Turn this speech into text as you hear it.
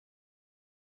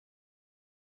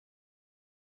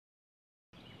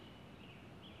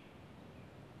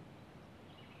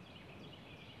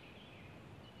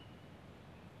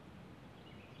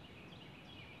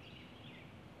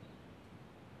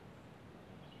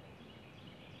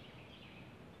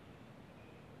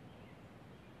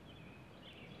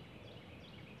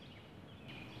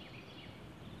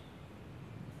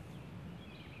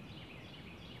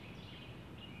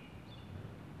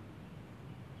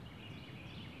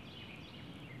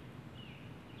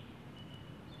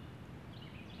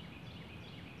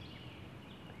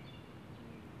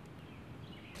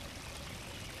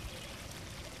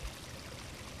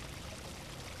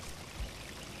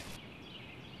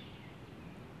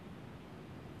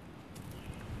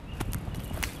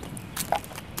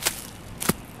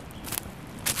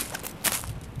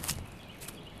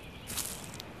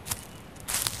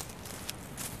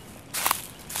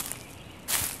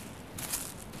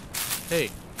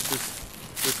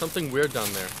There's something weird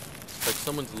down there. Like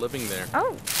someone's living there.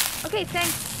 Oh, okay,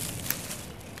 thanks.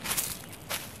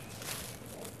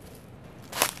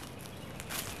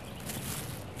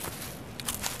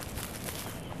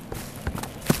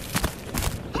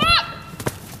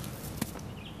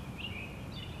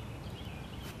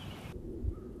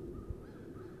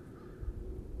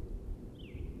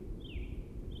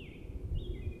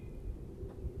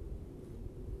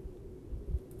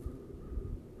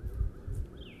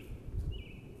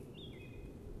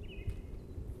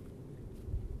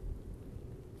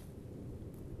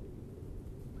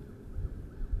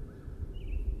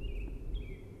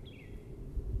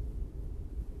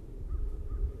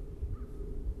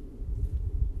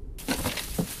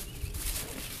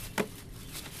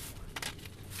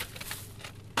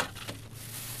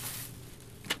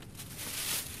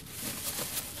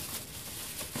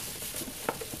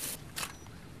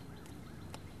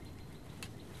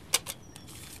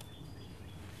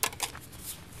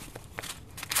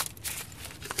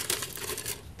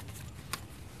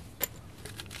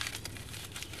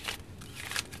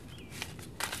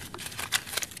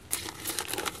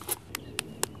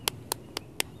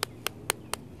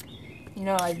 You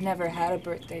know, I've never had a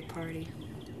birthday party.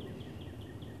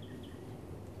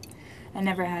 I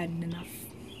never had enough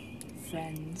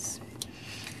friends.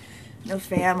 No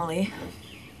family.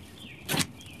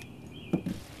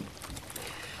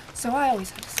 So I always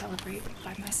had to celebrate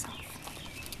by myself.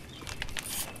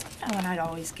 And I'd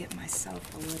always get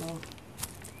myself a little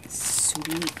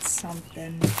sweet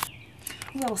something,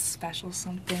 a little special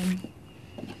something.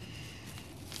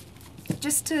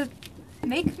 Just to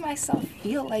make myself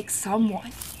feel like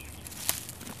someone.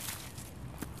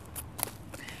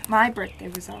 My birthday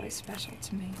was always special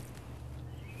to me.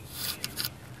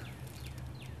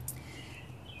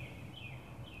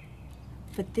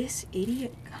 But this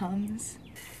idiot comes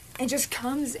and just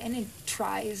comes in and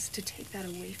tries to take that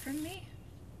away from me.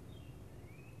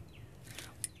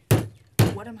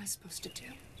 What am I supposed to do?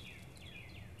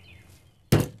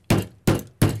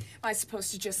 Am I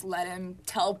supposed to just let him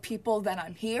tell people that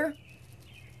I'm here?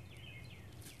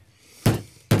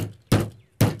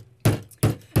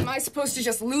 Am I supposed to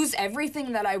just lose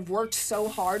everything that I've worked so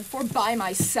hard for by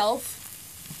myself?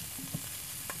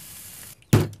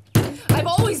 I've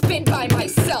always been by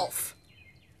myself.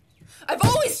 I've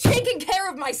always taken care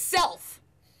of myself.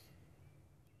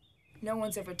 No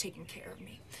one's ever taken care of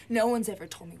me. No one's ever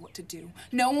told me what to do.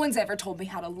 No one's ever told me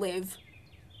how to live.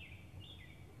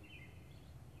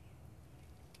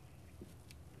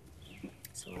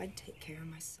 So I'd take care of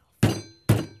myself.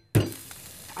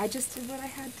 I just did what I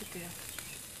had to do.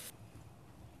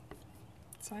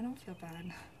 So I don't feel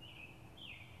bad.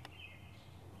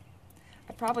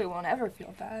 I probably won't ever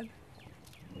feel bad.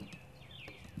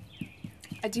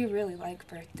 I do really like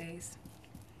birthdays.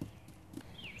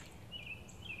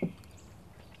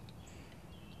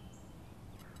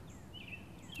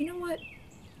 You know what?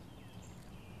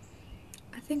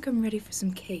 I think I'm ready for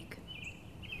some cake.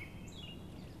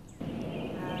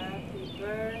 Happy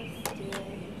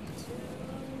birthday to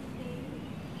me.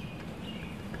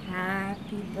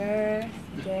 Happy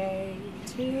birthday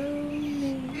to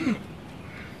me.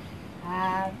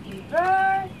 Happy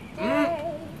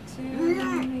birthday to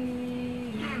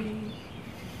me.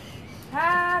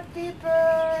 Happy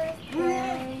birthday.